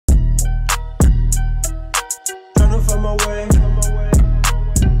find my way.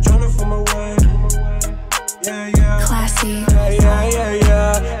 Tryna find my way. Yeah, yeah. Classy.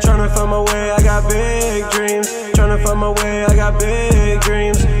 Yeah. Tryna find my way, I got big dreams. Tryna find my way, I got big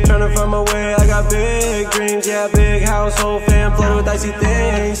dreams. Tryna find my way, I got big dreams. Yeah, big household, fam, flooded with icy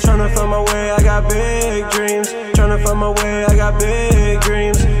things. Tryna find my way, I got big dreams. Tryna find my way, I got big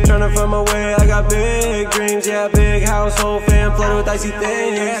dreams. Tryna find my way, I got big dreams. Yeah, big household, fam, flooded with icy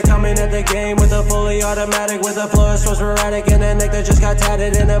things. Yeah, coming at the game with a fully automatic, with a flow that's so sporadic, and a neck that just got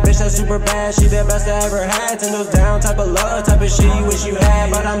tatted, and a bitch that's super bad. She the best I ever had. Ten those down, type of love, type of shit you wish you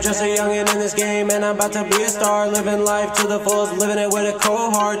had. But I'm just a youngin' in this game, and I'm about to be a star. Living life to the fullest, living it with a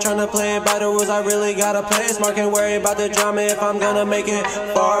cold heart. Tryna play it by the rules, I really gotta play it smart. Can't worry about the drama if I'm gonna make it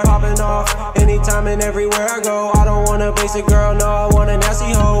far. Popping off anytime and everywhere I go. I don't want a basic girl, no, I want a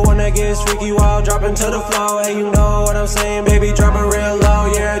nasty hoe. Wanna get freaky while dropping to the flow. Hey, you know what I'm saying, baby, drop it real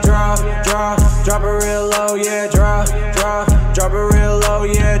low. Yeah, drop it real low. Yeah, drop it real low.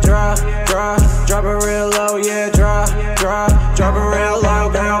 Yeah, drop it real low. Yeah, drop it real low.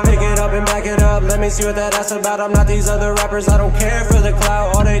 Now pick it up and back it up. Let me see what that ass about. I'm not these other rappers, I don't care for the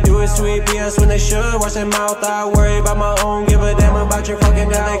clout. All they do is tweet BS when they should watch their mouth. I worry about my own, give a damn about your fucking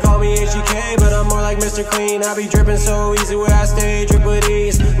doubt. They call me HGK, but I'm more like Mr. Clean. I be dripping so easy where I stay, drip with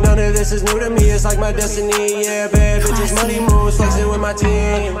ease. None of this is new to me, it's like my destiny. Yeah, bad bitches, money moves, flexing with my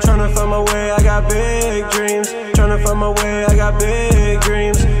team. Tryna find my way, I got big dreams. Tryna find my way, I got big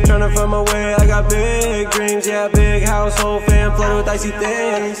dreams. Tryna find my way, I got big dreams. Yeah, big household, fam, flooded with icy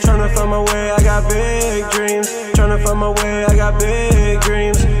things. Tryna find my way, I got big dreams. Tryna find my way, I got big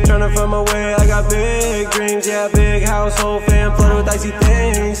dreams. Tryna find my way, I got big dreams. Yeah, big household, fam, flooded with icy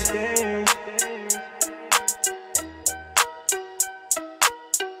things.